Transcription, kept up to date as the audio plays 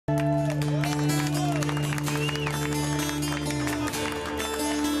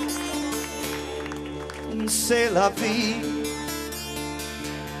c'est la vie.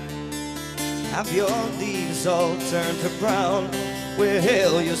 Have your leaves all turned to brown?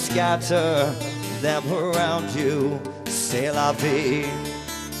 Will you scatter them around you? C'est la vie.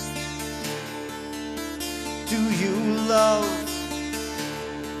 Do you love?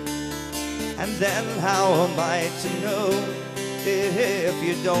 And then how am I to know if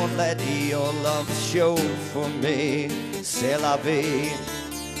you don't let your love show for me? C'est la vie.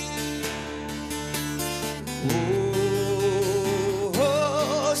 Oh,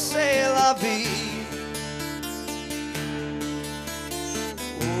 oh, c'est la vie.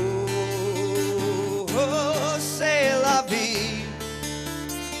 Oh, oh, c'est la vie.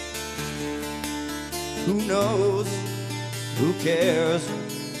 Who knows? Who cares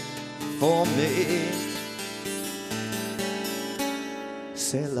for me?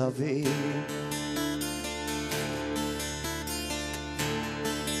 C'est la vie.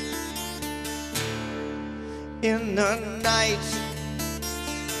 In the night,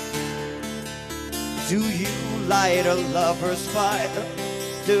 do you light a lover's fire?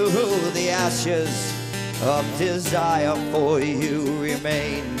 Do the ashes of desire for you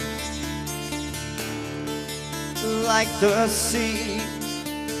remain? Like the sea,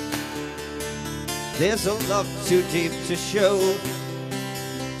 there's a love too deep to show.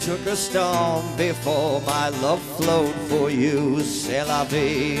 Took a storm before my love flowed for you. C'est la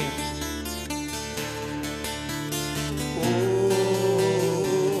vie.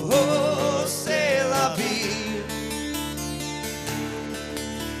 Oh, oh, c'est la vie.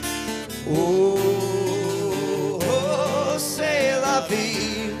 Oh, oh, c'est la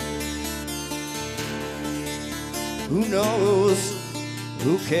vie. Who knows?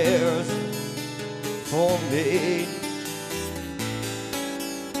 Who cares for me?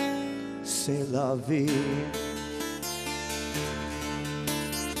 C'est la vie.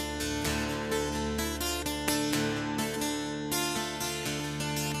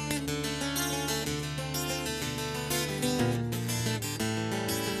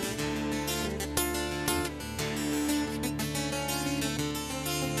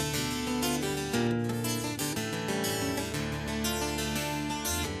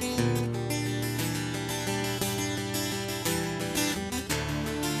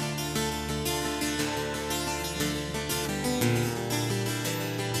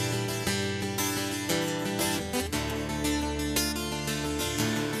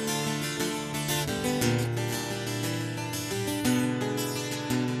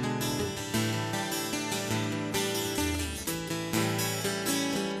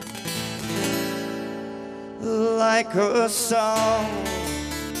 Like a song,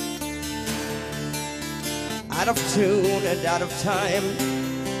 out of tune and out of time.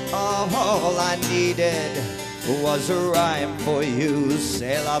 All I needed was a rhyme for you.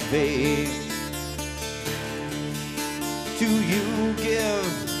 C'est la vie. Do you give?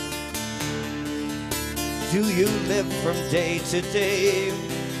 Do you live from day to day?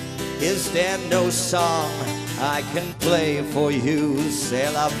 Is there no song I can play for you?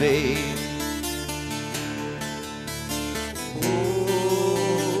 C'est la vie.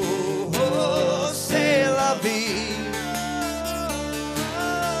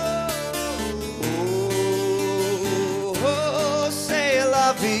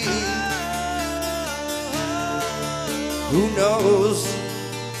 Who knows?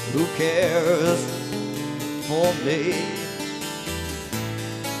 Who cares for me?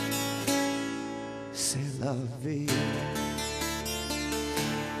 C'est la vie.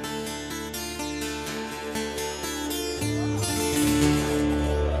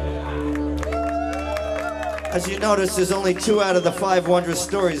 As you notice, there's only 2 out of the 5 Wondrous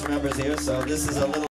Stories members here, so this is a little